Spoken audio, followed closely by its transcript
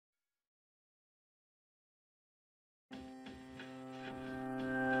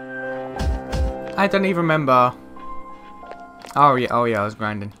I don't even remember. Oh yeah, I was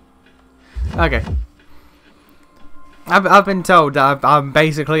grinding. Okay. I've been told that I'm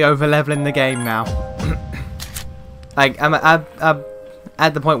basically over leveling the game now. Like I'm at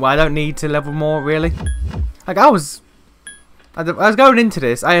the point where I don't need to level more really. Like I was going into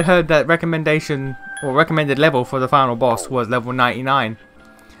this. I had heard that recommended level for the final boss was level 99.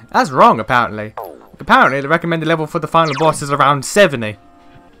 That's wrong apparently. Apparently the recommended level for the final boss is around 70.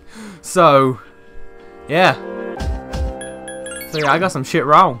 So yeah. So yeah, I got some shit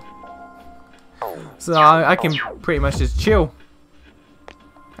wrong. So I can pretty much just chill.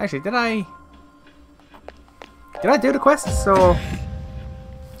 Actually, did I do the quests or? I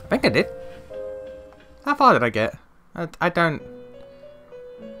think I did. How far did I get? I don't.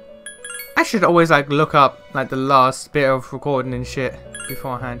 I should always like look up like the last bit of recording and shit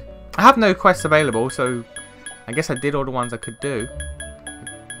beforehand. I have no quests available, so I guess I did all the ones I could do.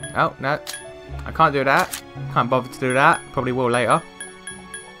 Oh no, I can't do that. Can't bother to do that. Probably will later.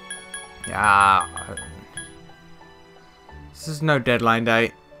 Yeah. This is no deadline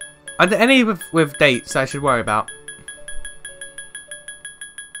date. Are there any with dates I should worry about?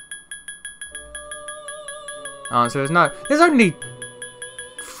 Answer is no. There's only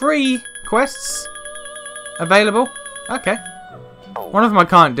 3 quests available. Okay. One of them I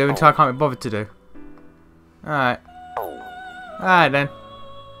can't do until I can't be bothered to do. Alright. Alright then.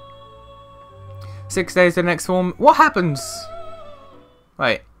 6 days to the next form. What happens?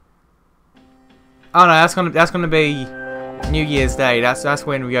 Wait. Oh no, that's gonna be New Year's Day. That's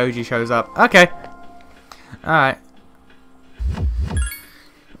when Ryoji shows up. Okay. Alright.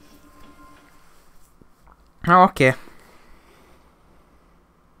 Oh, okay.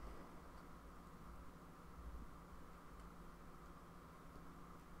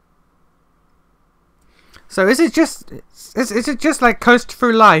 So is it just like coast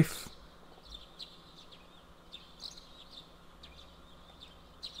through life?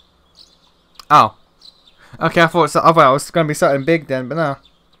 Oh. Okay, I thought it was going to be something big then, but no.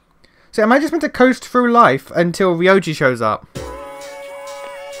 So am I just meant to coast through life until Ryoji shows up?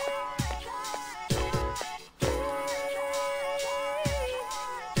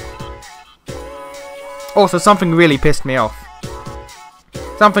 Also, something really pissed me off.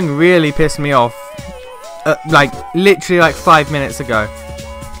 Something really pissed me off. Like, literally like 5 minutes ago.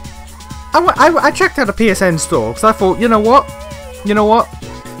 I checked out the PSN store because I thought, you know what?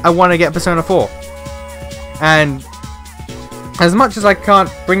 I want to get Persona 4. And as much as I can't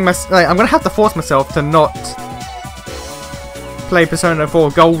bring I'm going to have to force myself to not play Persona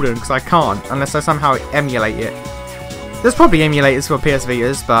 4 Golden because I can't unless I somehow emulate it. There's probably emulators for PS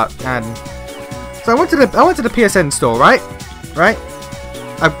Vitas, but so I went to the PSN store, right?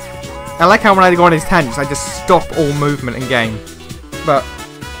 I like how when I go on these tangents, I just stop all movement in game, but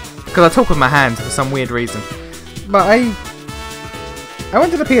because I talk with my hands for some weird reason. But I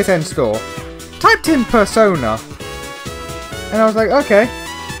went to the PSN store, typed in Persona, and I was like, okay,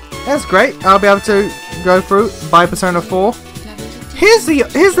 that's great. I'll be able to go through, buy Persona 4. Here's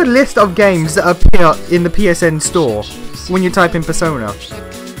the list of games that appear in the PSN store when you type in Persona.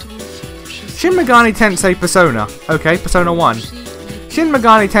 Shin Megami Tensei Persona. Okay, Persona 1. Shin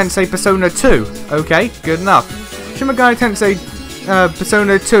Megami Tensei Persona 2. Okay, good enough. Shin Megami Tensei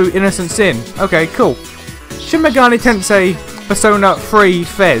Persona 2 Innocent Sin. Okay, cool. Shin Megami Tensei Persona 3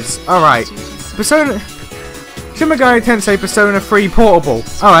 FES. Alright. Shin Megami Tensei Persona 3 Portable.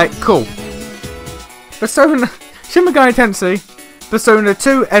 Alright, cool. Shin Megami Tensei Persona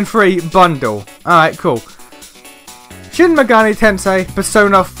 2 and 3 Bundle. Alright, cool. Shin Megami Tensei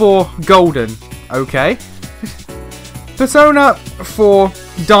Persona 4 Golden. Okay. Persona 4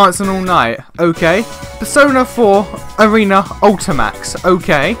 Dancing All Night. Okay. Persona 4 Arena Ultimax.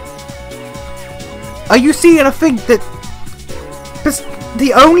 Okay. Are you seeing a thing that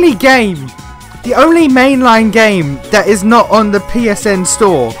the only mainline game that is not on the PSN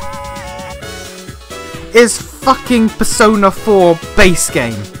store is fucking Persona 4 base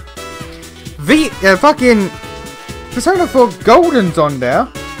game. Fucking Persona 4 Golden's on there.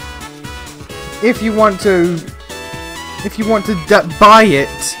 If you want to buy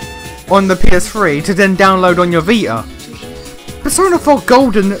it on the PS3 to then download on your Vita. Persona 4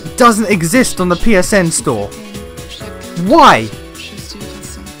 Golden doesn't exist on the PSN store. Why?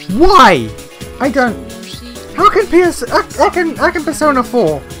 Why? I don't. How can how can Persona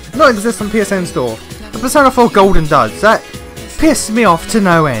 4 not exist on PSN store? But Persona 4 Golden does. That pissed me off to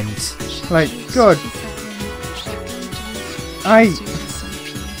no end. Like, God. I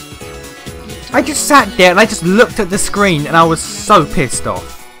just sat there and I just looked at the screen and I was so pissed off.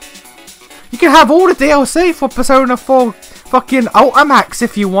 You can have all the DLC for Persona 4 fucking Ultimax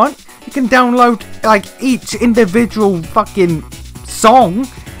if you want. You can download like each individual fucking song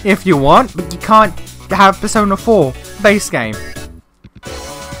if you want, but you can't have Persona 4 base game.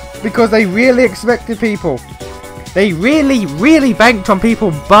 Because they really expected people. They really, really banked on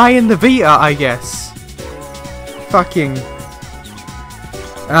people buying the Vita, I guess. Fucking...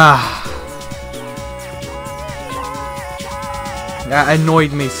 That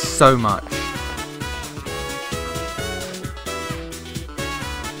annoyed me so much.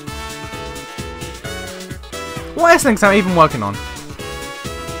 What else things I'm even working on?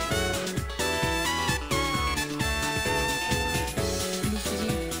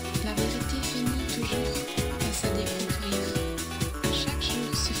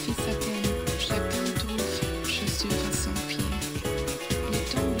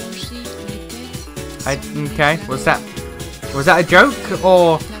 Okay, was that a joke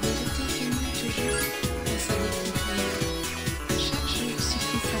or?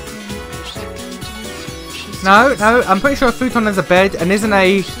 No, I'm pretty sure a futon is a bed, and isn't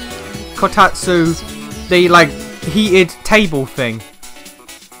a kotatsu the like heated table thing?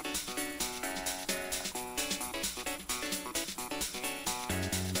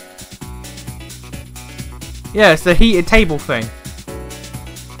 Yeah, it's the heated table thing.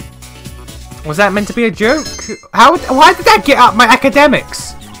 Was that meant to be a joke? Why did that get up my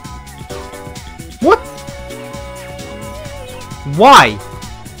academics? What? Why?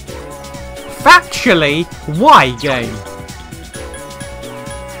 Factually, why, game?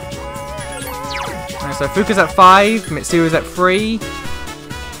 Right, so Fuka's at 5, Mitsuru's at 3,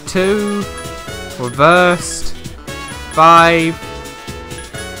 2, reversed, 5,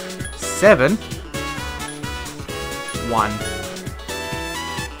 7, 1.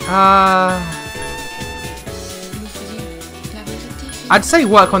 I'd say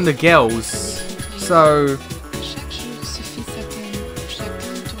work on the girls. So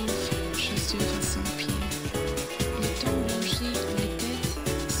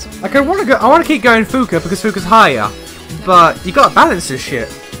like I want to keep going Fuka because Fuka's higher, but you gotta balance this shit.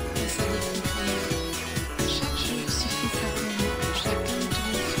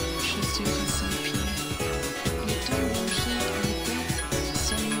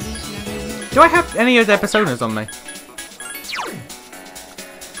 Do I have any of their personas on me?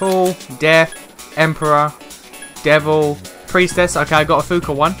 Fool, Death, Emperor, Devil, Priestess. Okay, I got a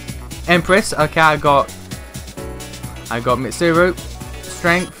Fuka one. Empress. Okay, I got Mitsuru,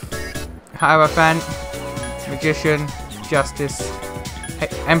 Strength, Hierophant, Magician, Justice,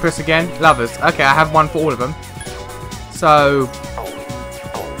 Empress again, Lovers. Okay, I have one for all of them. So.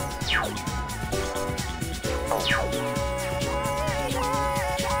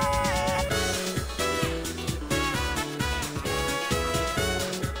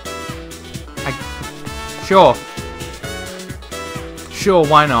 Sure,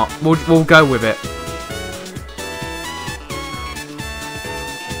 why not? We'll go with it.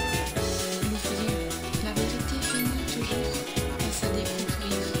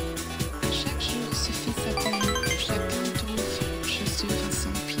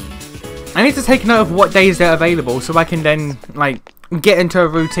 I need to take note of what days they're available so I can then like get into a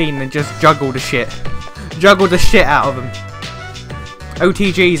routine and just juggle the shit out of them.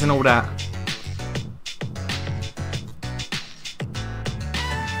 OTGs and all that.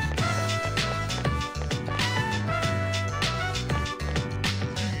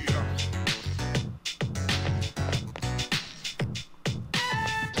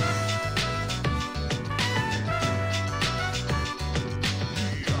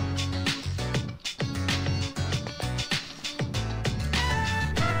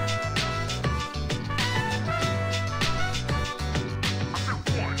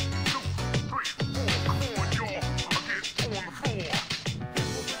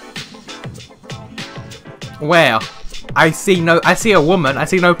 Where? I see a woman. I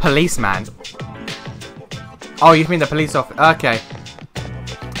see no policeman. Oh, you mean the police officer? Okay.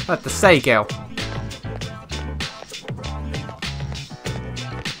 What to say, girl?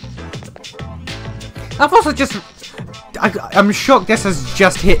 I've also just... I'm shocked this has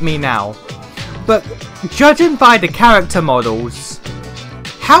just hit me now. But judging by the character models,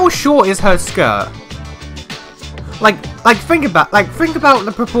 how short is her skirt? Like think about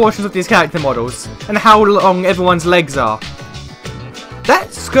the proportions of these character models and how long everyone's legs are. That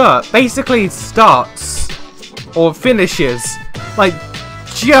skirt basically starts or finishes like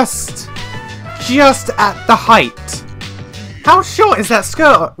just at the height. How short is that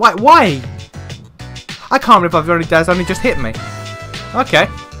skirt? Like why? I can't believe that's only just hit me. Okay.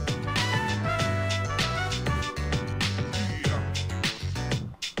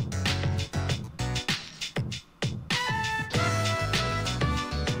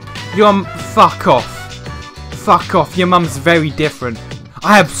 Fuck off. Fuck off. Your mum's very different.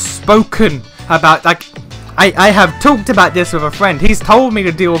 I have spoken about, like, I have talked about this with a friend. He's told me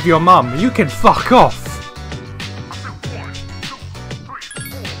to deal with your mum. You can fuck off.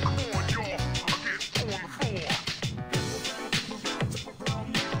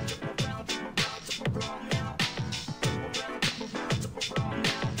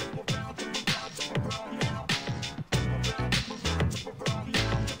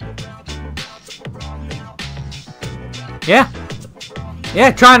 Yeah,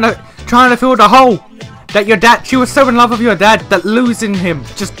 trying to fill the hole that your dad. She was so in love with your dad that losing him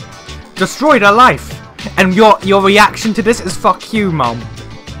just destroyed her life. And your reaction to this is fuck you, mum.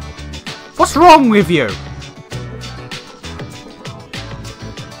 What's wrong with you?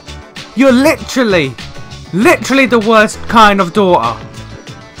 You're literally the worst kind of daughter.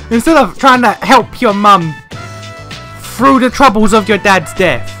 Instead of trying to help your mum through the troubles of your dad's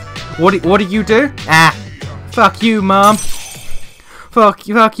death, what do you do? Ah, fuck you, mum. Fuck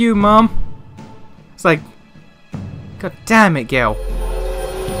you, mum. It's like, god damn it, girl.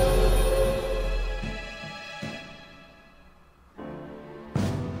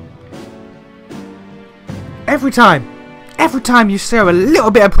 Every time you show a little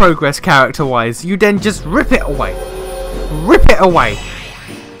bit of progress character-wise, you then just rip it away. Rip it away.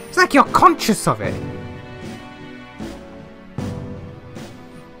 It's like you're conscious of it.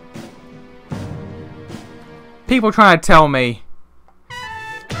 People trying to tell me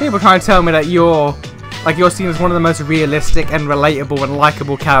that you're seen as one of the most realistic and relatable and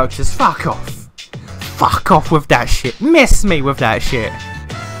likable characters. Fuck off. Fuck off with that shit. Miss me with that shit.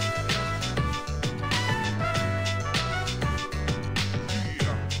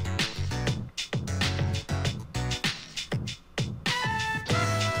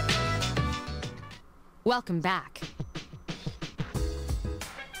 Welcome back.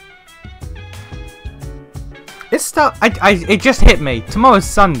 It just hit me. Tomorrow's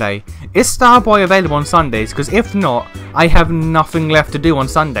Sunday. Is Starboy available on Sundays? Because if not, I have nothing left to do on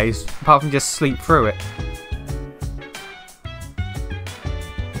Sundays apart from just sleep through it.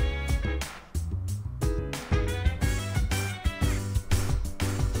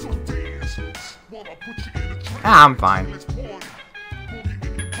 Ah, I'm fine.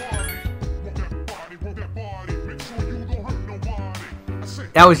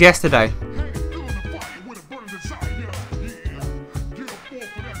 That was yesterday.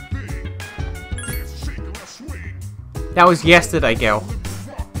 That was yesterday, girl.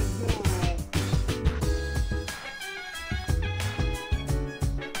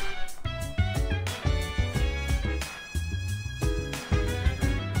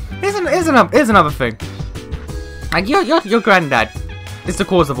 Here's another thing. Like your granddad is the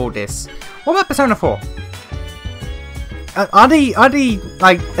cause of all this. What about Persona 4? Are the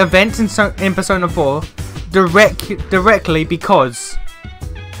like events in Persona 4 directly because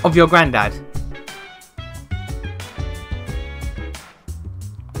of your granddad?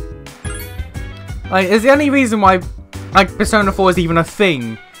 Like, is the only reason why like Persona 4 is even a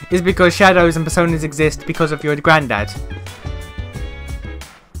thing is because shadows and personas exist because of your granddad?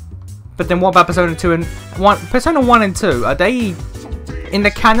 But then what about Persona 2 and Persona 1 and 2? Are they in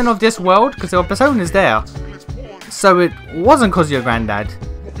the canon of this world? Because there are personas there. So it wasn't because of your granddad.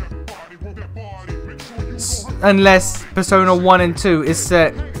 Unless Persona 1 and 2 is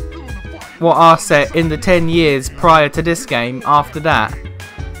set, are set in the 10 years prior to this game after that.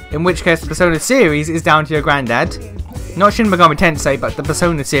 In which case the Persona series is down to your granddad. Not Shin Megami Tensei, but the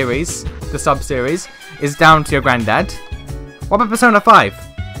Persona series, the sub-series, is down to your granddad. What about Persona 5?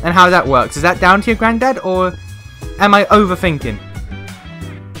 And how that works? Is that down to your granddad, or am I overthinking?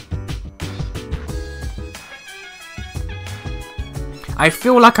 I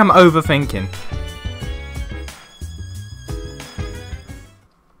feel like I'm overthinking.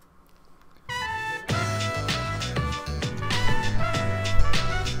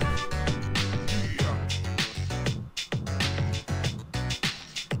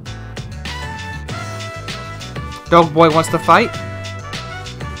 Dog Boy wants to fight?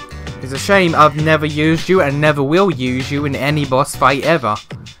 It's a shame I've never used you and never will use you in any boss fight ever.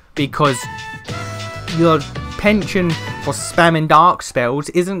 Because your penchant for spamming dark spells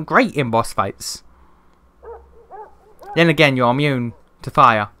isn't great in boss fights. Then again, you're immune to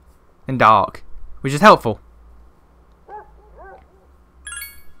fire and dark, which is helpful.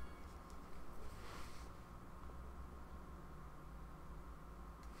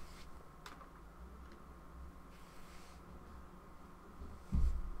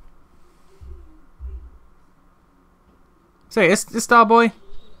 So is Starboy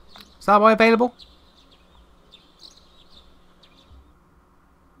available?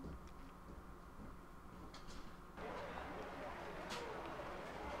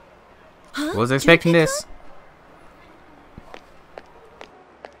 Huh? Was expecting this.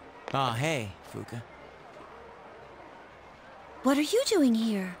 Oh, hey, Fuka. What are you doing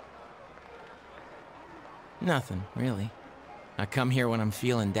here? Nothing, really. I come here when I'm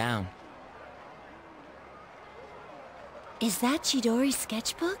feeling down. Is that Chidori's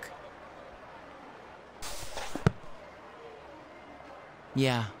sketchbook?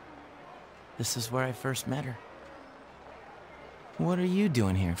 Yeah. This is where I first met her. What are you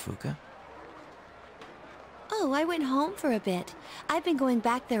doing here, Fuka? Oh, I went home for a bit. I've been going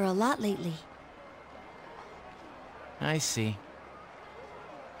back there a lot lately. I see.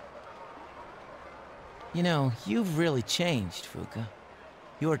 You know, you've really changed, Fuka.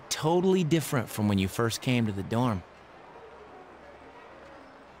 You're totally different from when you first came to the dorm.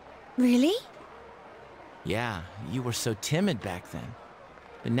 Really? Yeah, you were so timid back then.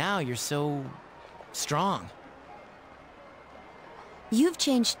 But now you're so strong. You've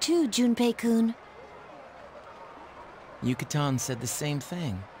changed too, Junpei-kun. Yucatan said the same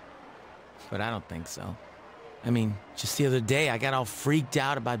thing. But I don't think so. I mean, just the other day I got all freaked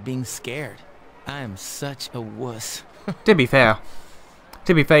out about being scared. I am such a wuss. To be fair,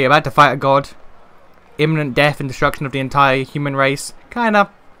 you're about to fight a god. Imminent death and destruction of the entire human race. Kind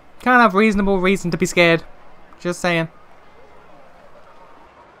of reasonable reason to be scared. Just saying.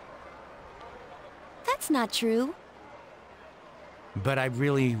 That's not true. But I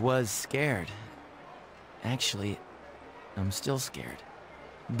really was scared. Actually, I'm still scared.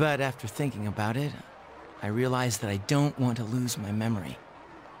 But after thinking about it, I realized that I don't want to lose my memory.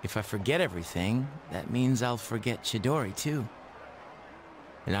 If I forget everything, that means I'll forget Chidori too.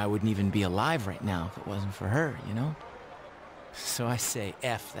 And I wouldn't even be alive right now if it wasn't for her, you know? So I say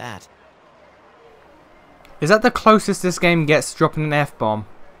F that. Is that the closest this game gets to dropping an F-bomb?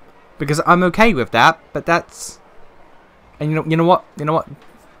 Because I'm okay with that, but that's... And you know what?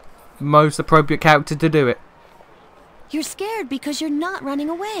 Most appropriate character to do it. You're scared because you're not running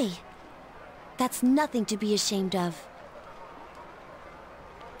away. That's nothing to be ashamed of.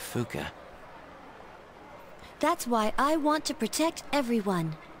 Fuka. That's why I want to protect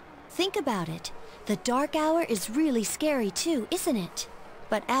everyone. Think about it. The dark hour is really scary too, isn't it?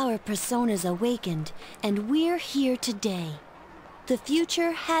 But our persona's awakened, and we're here today. The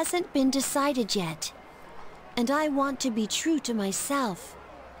future hasn't been decided yet. And I want to be true to myself.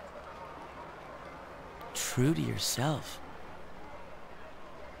 True to yourself?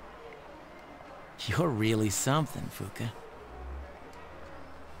 You're really something, Fuka.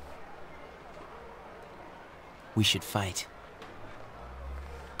 We should fight.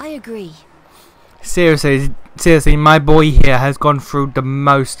 I agree. Seriously, my boy here has gone through the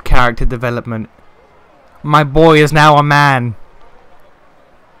most character development. My boy is now a man.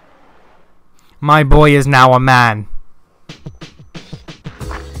 My boy is now a man.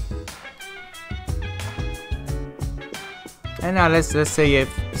 And now let's see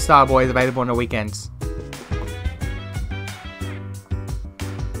if Starboy is available on the weekends.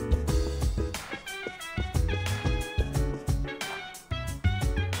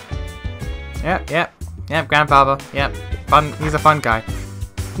 Yep, grandfather. Yep, fun. He's a fun guy.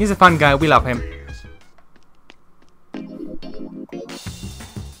 He's a fun guy. We love him.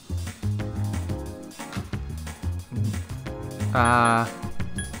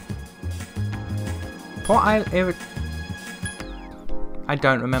 Port Island. I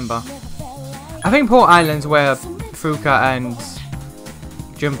don't remember. I think Port Island's where Fuka and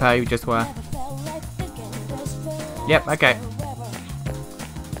Junpei just were. Yep. Okay.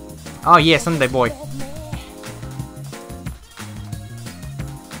 Oh yeah, Sunday boy.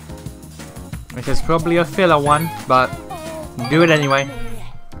 Which is probably a filler one, but do it anyway.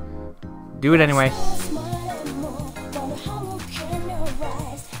 Do it anyway.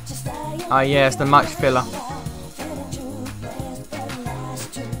 Ah yes, the much filler.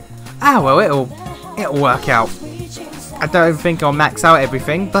 Ah well, it'll work out. I don't think I'll max out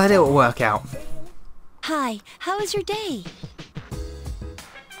everything, but it'll work out. Hi, how was your day?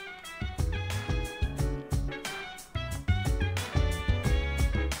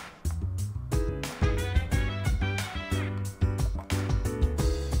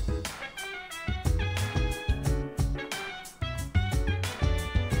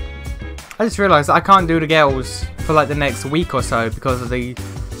 I just realised I can't do the girls for like the next week or so because of the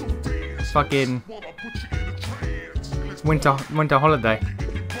fucking winter holiday.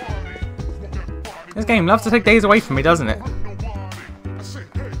 This game loves to take days away from me, doesn't it?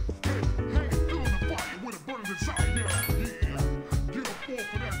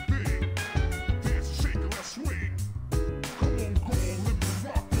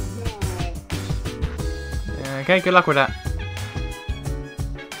 Okay, good luck with that.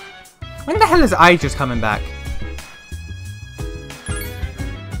 When the hell is Aigis coming back?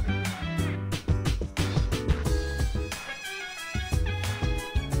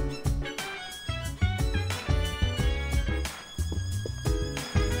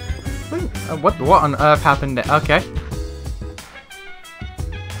 What on earth happened there? Okay.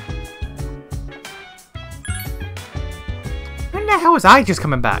 When the hell is Aigis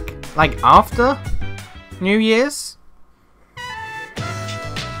coming back? Like after New Year's?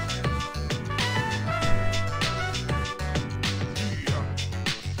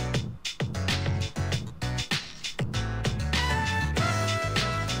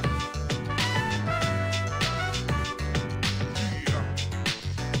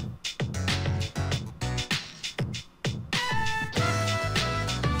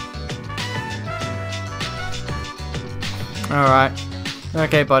 Alright.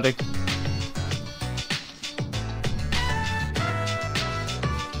 Okay, buddy.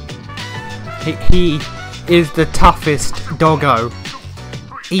 He is the toughest doggo.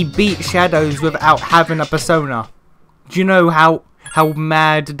 He beat Shadows without having a persona. Do you know how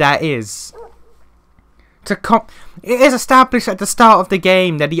mad that is? It is established at the start of the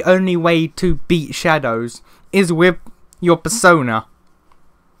game that the only way to beat Shadows is with your persona.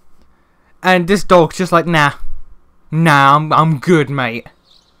 And this dog's just like, nah. Nah, I'm good, mate.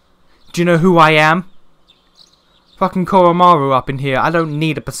 Do you know who I am? Fucking Koromaru up in here. I don't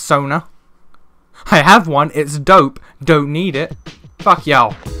need a persona. I have one. It's dope. Don't need it. Fuck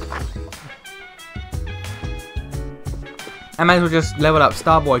y'all. I might as well just level up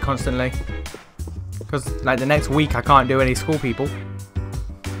Starboy constantly. Because, like, the next week I can't do any school people.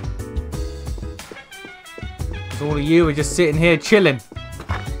 Because all of you are just sitting here chilling.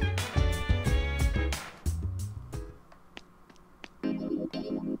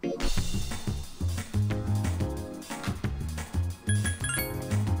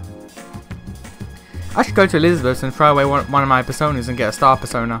 I should go to Elizabeth's and throw away one of my personas and get a star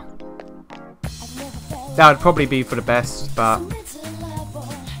persona. That would probably be for the best, but...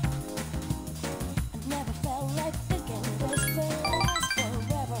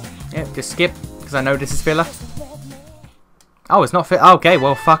 Yep, just skip, because I know this is filler. Oh, it's not fit. Okay,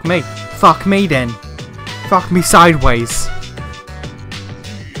 well, fuck me. Fuck me then. Fuck me sideways.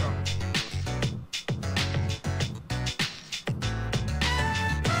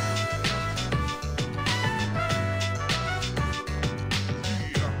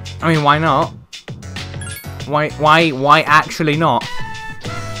 I mean, why not? Why actually not?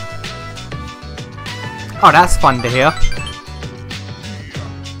 Oh, that's fun to hear.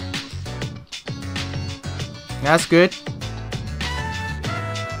 That's good.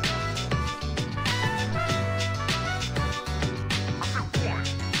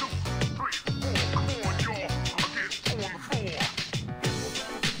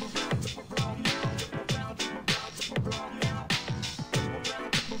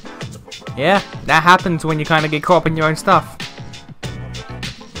 Yeah, that happens when you kind of get caught up in your own stuff.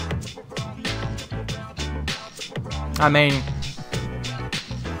 I mean,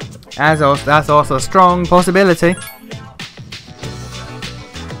 that's also a strong possibility.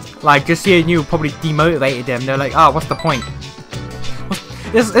 Like, just seeing you probably demotivated them. They're like, oh, what's the point?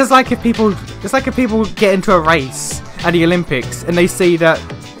 It's like if people get into a race at the Olympics and they see that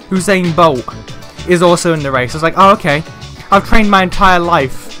Usain Bolt is also in the race. It's like, oh, okay, I've trained my entire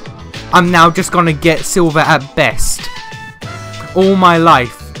life. I'm now just gonna get silver at best. All my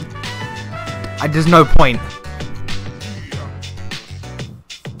life. There's no point.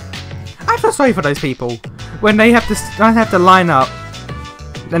 I feel sorry for those people when they have to line up,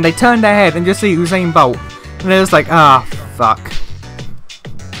 then they turn their head and just see Usain Bolt, and they're just like, ah, fuck.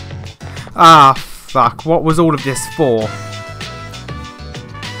 Ah, fuck. What was all of this for?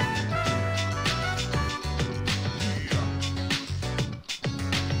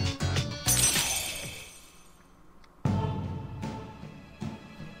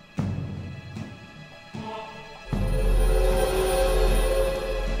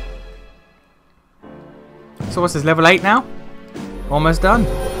 So what's this, level 8 now? Almost done.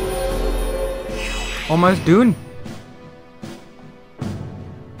 Almost done.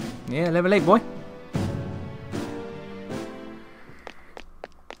 Yeah, level 8, boy.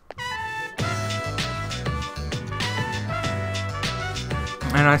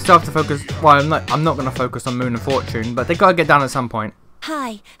 And I still have to focus, well, I'm not going to focus on Moon and Fortune, but they got to get done at some point.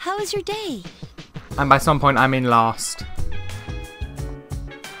 Hi, how was your day? And by some point, I mean last.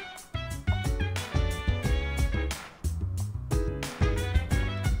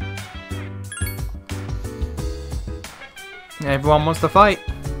 Everyone wants to fight.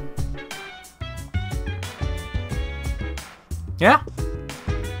 Yeah?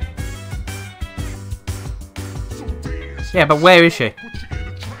 Yeah, but where is she?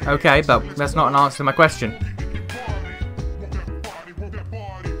 Okay, but that's not an answer to my question.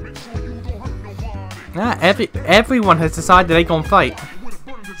 Ah, everyone has decided they're gonna fight.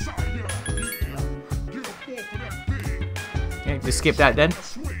 Yeah, just skip that then.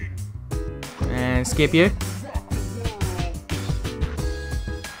 And skip you.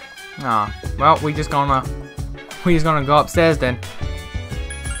 Ah, well, we're just gonna go upstairs then.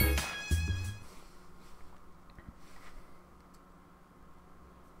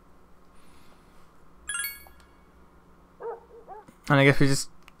 And I guess we just...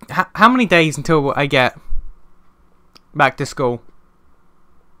 How many days until I get back to school?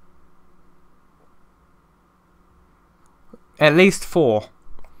 At least 4.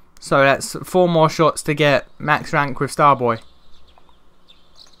 So that's 4 more shots to get max rank with Starboy.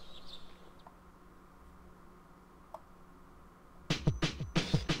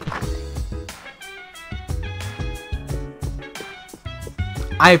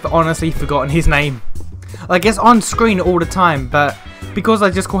 I've honestly forgotten his name. Like, it's on screen all the time, but because I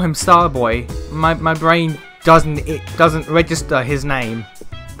just call him Starboy, my brain doesn't register his name.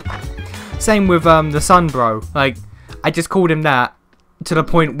 Same with the Sun Bro. Like, I just called him that to the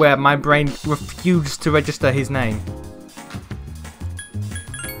point where my brain refused to register his name.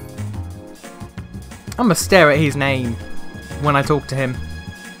 I'm gonna stare at his name when I talk to him.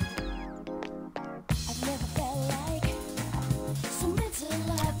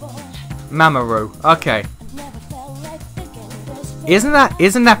 Mamoru. Okay. Isn't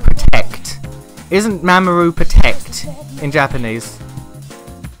that protect? Isn't Mamoru protect in Japanese?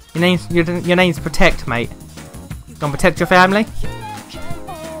 Your name's protect, mate. Gonna protect your family?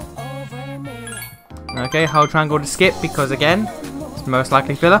 Okay, hold triangle to skip because again, it's most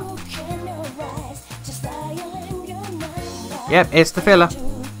likely filler. Yep, it's the filler.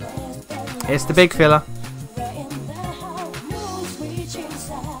 It's the big filler.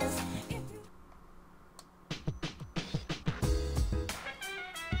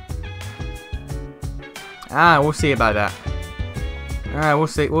 Ah, we'll see about that.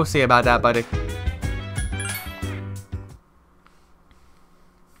 Alright, we'll see about that, buddy.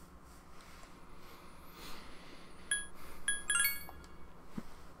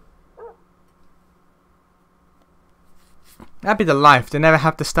 That'd be the life, to never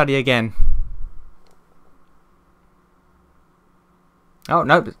have to study again. Oh,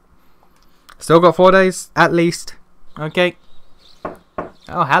 no. Still got 4 days, at least. Okay.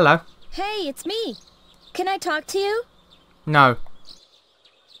 Oh, hello. Hey, it's me. Can I talk to you? No.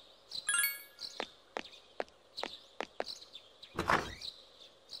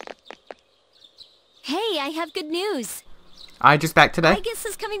 Hey, I have good news. I just back today? Aigis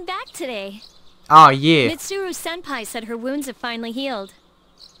is coming back today. Oh, yeah. Mitsuru-senpai said her wounds have finally healed.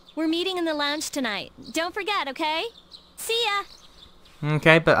 We're meeting in the lounge tonight. Don't forget, okay? See ya!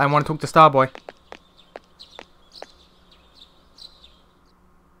 Okay, but I want to talk to Starboy.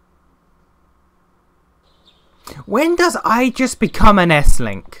 When does Aigis become an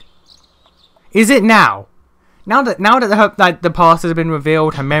S-Link? Is it now? Now that the past has been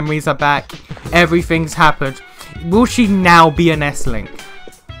revealed, her memories are back, everything's happened, will she now be an S-Link?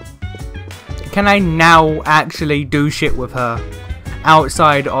 Can I now actually do shit with her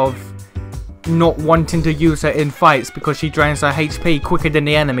outside of not wanting to use her in fights because she drains her HP quicker than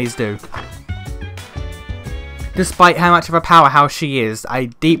the enemies do? Despite how much of a powerhouse she is, I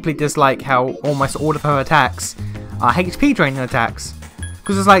deeply dislike how almost all of her attacks are HP draining attacks.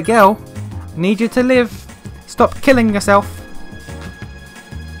 Because it's like, girl, I need you to live. Stop killing yourself.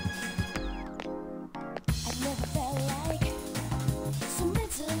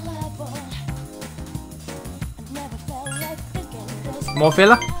 More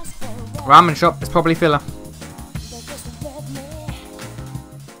filler? Ramen shop is probably filler.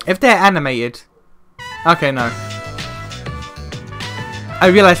 If they're animated. Okay, no. I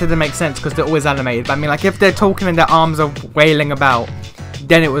realise that doesn't make sense because they're always animated. But I mean, like, if they're talking and their arms are wailing about,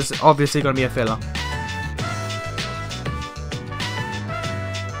 then it was obviously going to be a filler.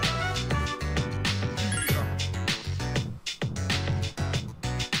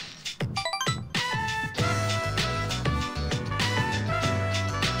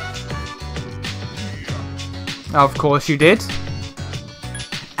 Of course you did.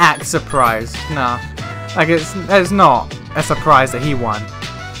 Act surprised. Nah. Like, it's not a surprise that he won.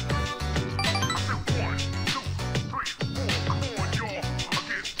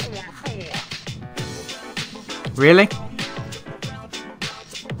 Really?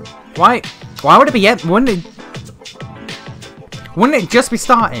 Why would it be yet? Wouldn't it just be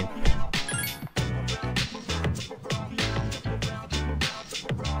starting?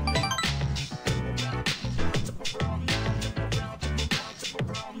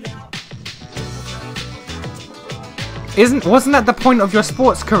 Wasn't that the point of your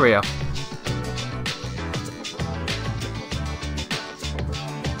sports career?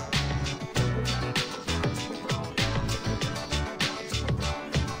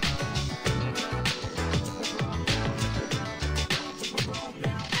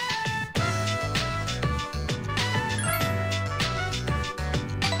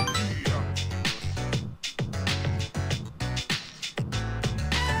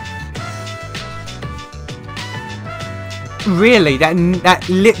 Really, that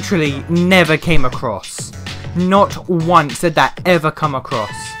literally never came across. Not once did that ever come across.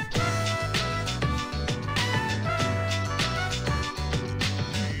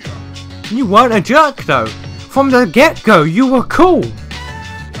 You weren't a jerk though. From the get-go, you were cool.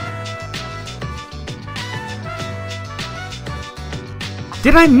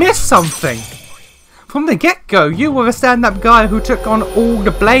 Did I miss something? From the get-go, you were a stand-up guy who took on all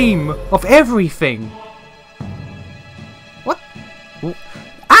the blame of everything. What?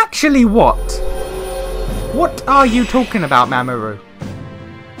 Actually what? What are you talking about, Mamoru?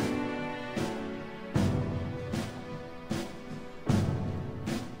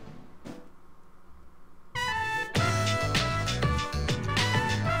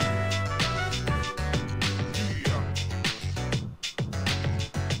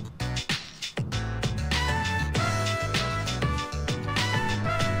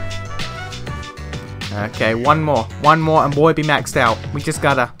 Okay, one more and boy be maxed out. We just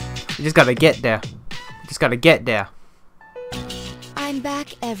gotta get there. We just gotta get there. I'm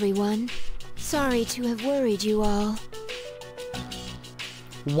back, everyone. Sorry to have worried you all.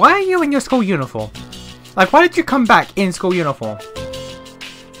 Why are you in your school uniform? Like, why did you come back in school uniform?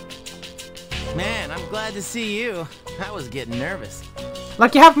 Man, I'm glad to see you. I was getting nervous.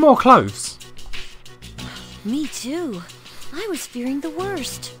 Like, you have more clothes. Me too. I was fearing the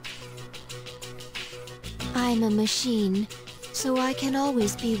worst. I'm a machine, so I can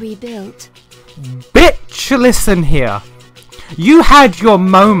always be rebuilt. Bitch, listen here. You had your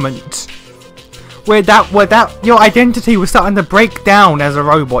moment where your identity was starting to break down as a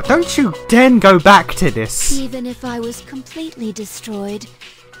robot. Don't you then go back to this. Even if I was completely destroyed,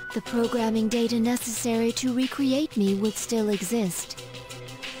 the programming data necessary to recreate me would still exist.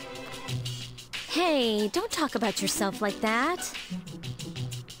 Hey, don't talk about yourself like that.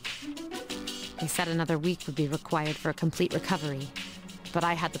 They said another week would be required for a complete recovery, but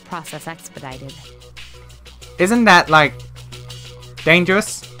I had the process expedited. Isn't that, like,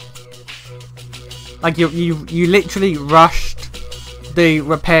 dangerous? Like, you literally rushed the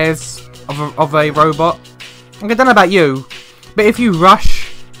repairs of a robot? Like, I don't know about you, but if you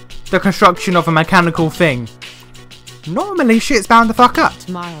rush the construction of a mechanical thing, normally shit's bound to fuck up.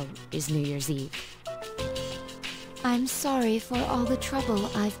 Tomorrow is New Year's Eve. I'm sorry for all the trouble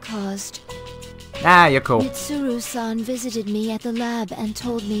I've caused. Ah, you're cool. Mitsuru-san visited me at the lab and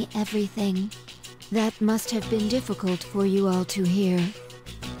told me everything. That must have been difficult for you all to hear.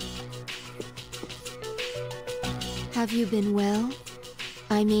 Have you been well?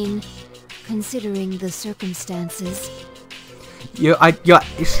 I mean, considering the circumstances. You're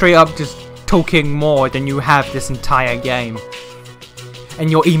straight up just talking more than you have this entire game. And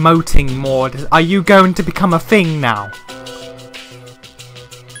you're emoting more. Are you going to become a thing now?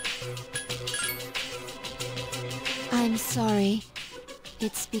 I'm sorry.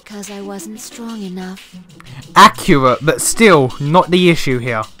 It's because I wasn't strong enough. Accurate, but still not the issue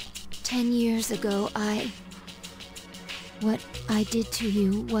here. 10 years ago, what I did to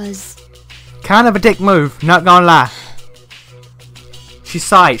you was... Kind of a dick move, not gonna lie. She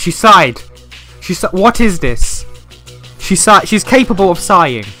sighed. What is this? She's capable of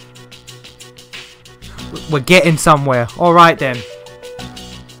sighing. We're getting somewhere. Alright then.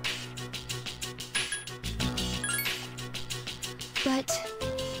 But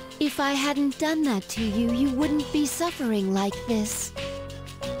if I hadn't done that to you, you wouldn't be suffering like this.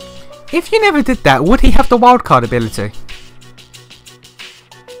 If you never did that, would he have the wildcard ability?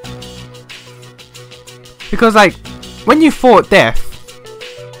 Because, like, when you fought Death,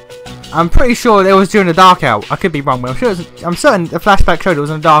 I'm pretty sure it was during the Dark Hour. I could be wrong, but I'm certain the flashback showed it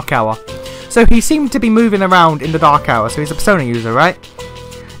was in the Dark Hour. So he seemed to be moving around in the Dark Hour, so he's a Persona user, right?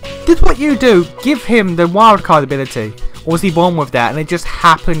 Did what you do give him the wildcard ability? Or was he born with that and it just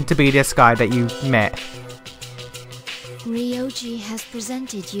happened to be this guy that you met? Ryoji has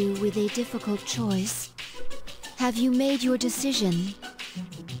presented you with a difficult choice. Have you made your decision?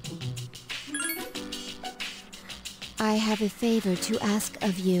 I have a favor to ask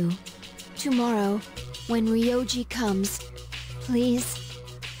of you. Tomorrow, when Ryoji comes, please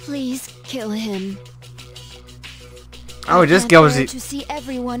kill him. Oh, I this can't girl's bear the... to see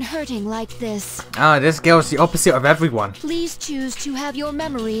everyone hurting like this. Oh, this girl's the opposite of everyone. Please choose to have your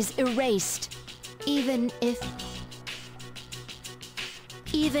memories erased. Even if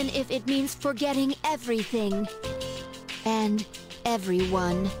it means forgetting everything. And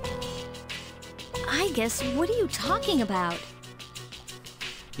everyone. Aigis, what are you talking about?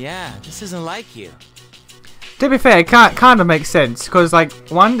 Yeah, this isn't like you. To be fair, it kind of makes sense, because, like,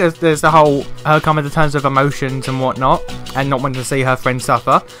 one, there's the whole her coming to terms with emotions and whatnot, and not wanting to see her friends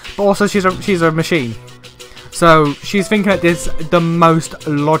suffer, but also she's a machine. So, she's thinking that this is the most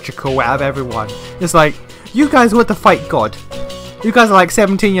logical out of everyone. It's like, you guys want to fight God. You guys are like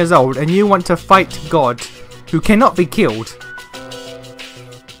 17 years old, and you want to fight God, who cannot be killed.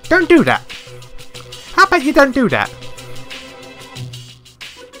 Don't do that. How about you don't do that?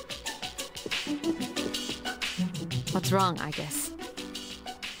 What's wrong, Aigis?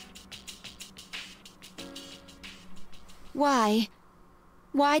 Why?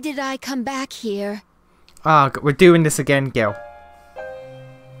 Why did I come back here? Ah, we're doing this again, Gil.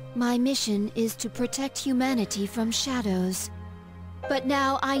 My mission is to protect humanity from shadows. But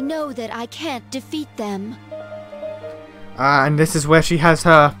now I know that I can't defeat them. And this is where she has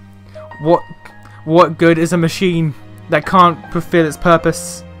her... What good is a machine that can't fulfill its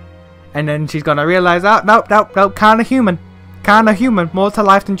purpose? And then she's gonna realise, oh, nope, kinda human. Kinda human, more to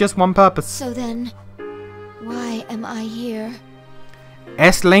life than just one purpose. So then, why am I here?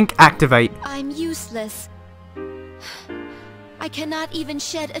 S-Link activate. I'm useless. I cannot even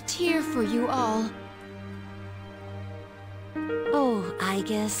shed a tear for you all. Oh,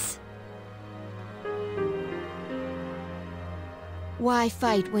 Aigis. Why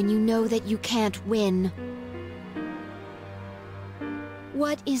fight when you know that you can't win?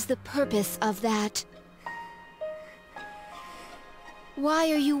 What is the purpose of that?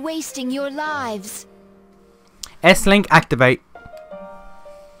 Why are you wasting your lives? S-Link activate.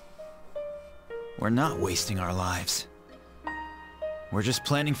 We're not wasting our lives. We're just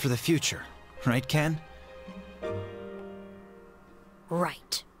planning for the future, right, Ken?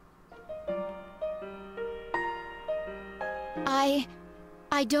 Right.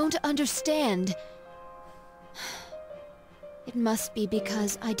 I don't understand. It must be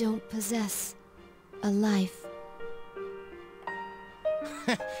because I don't possess a life.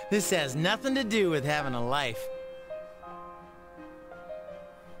 This has nothing to do with having a life.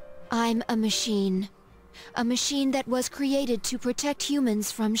 I'm a machine. A machine that was created to protect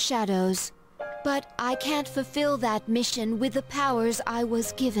humans from shadows. But I can't fulfill that mission with the powers I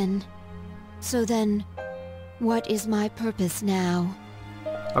was given. So then, what is my purpose now?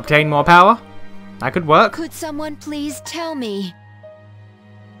 Obtain more power? That could work. Could someone please tell me?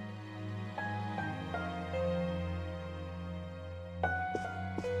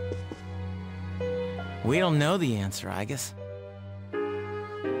 We don't know the answer, Aigis.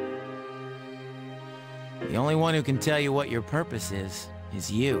 The only one who can tell you what your purpose is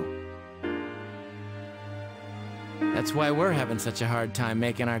you. That's why we're having such a hard time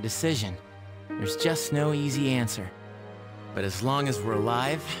making our decision. There's just no easy answer. But as long as we're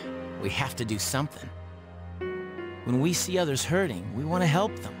alive, we have to do something. When we see others hurting, we want to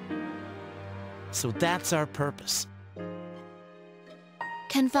help them. So that's our purpose.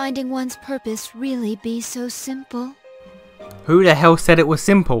 Can finding one's purpose really be so simple? Who the hell said it was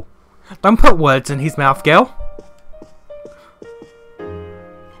simple? Don't put words in his mouth, girl.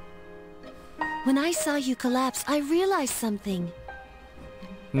 When I saw you collapse, I realized something.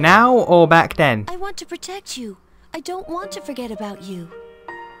 Now or back then? I want to protect you. I don't want to forget about you.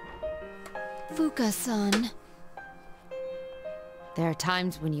 Fuka-san. There are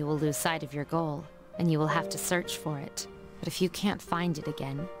times when you will lose sight of your goal, and you will have to search for it. But if you can't find it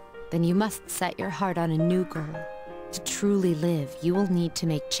again, then you must set your heart on a new goal. To truly live, you will need to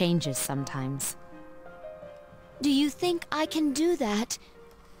make changes sometimes. Do you think I can do that?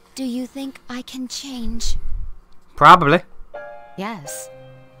 Do you think I can change? Probably. Yes.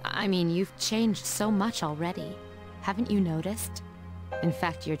 I mean, you've changed so much already. Haven't you noticed? In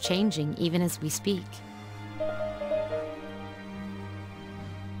fact, you're changing even as we speak.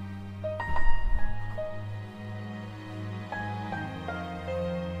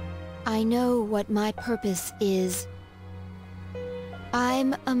 I know what my purpose is.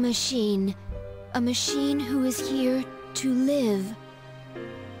 I'm a machine who is here to live.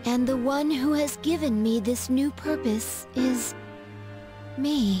 And the one who has given me this new purpose is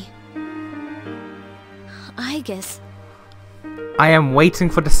me. Aigis. I am waiting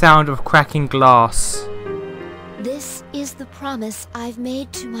for the sound of cracking glass. This is the promise I've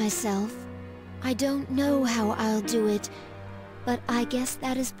made to myself. I don't know how I'll do it, but I guess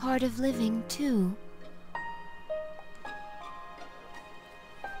that is part of living too.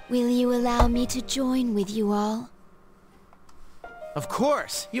 Will you allow me to join with you all? Of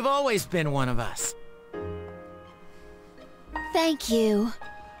course! You've always been one of us. Thank you.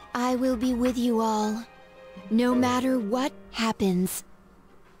 I will be with you all, no matter what happens.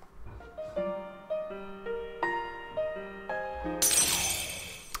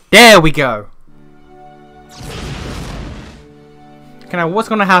 There we go! Okay, now what's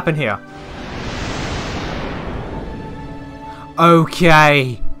gonna happen here?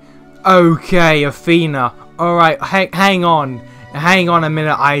 Okay. Okay, Athena. Alright, hang on. Hang on a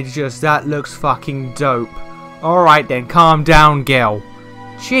minute, that looks fucking dope. Alright then, calm down, girl.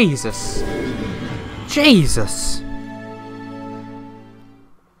 Jesus. Jesus.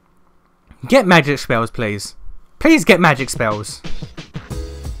 Get magic spells, please. Please get magic spells.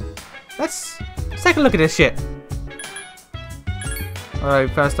 Let's take a look at this shit.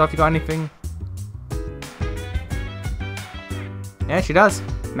 Alright, first off, you got anything? Yeah, she does.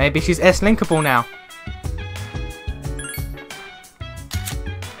 Maybe she's S-linkable now.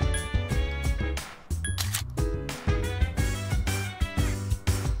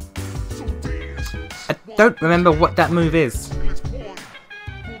 I don't remember what that move is.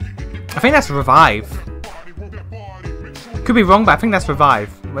 I think that's Revive. Could be wrong, but I think that's Revive,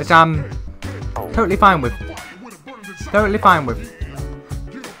 which I'm totally fine with. Totally fine with.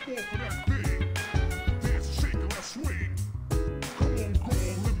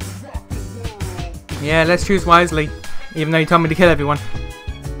 Yeah, let's choose wisely, even though you told me to kill everyone.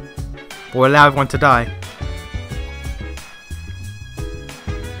 Or allow everyone to die.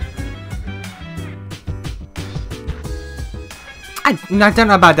 I don't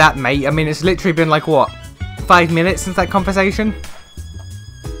know about that, mate. I mean, it's literally been like, what, 5 minutes since that conversation?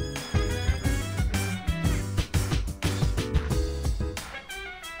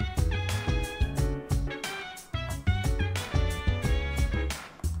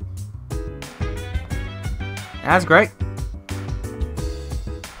 That's great.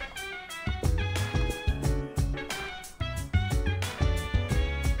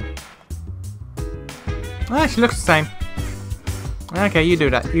 Ah, she looks the same. Okay, you do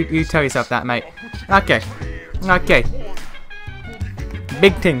that. You tell yourself that, mate. Okay. Okay.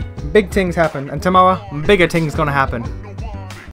 Big thing. Big things happen. And tomorrow, bigger things gonna happen.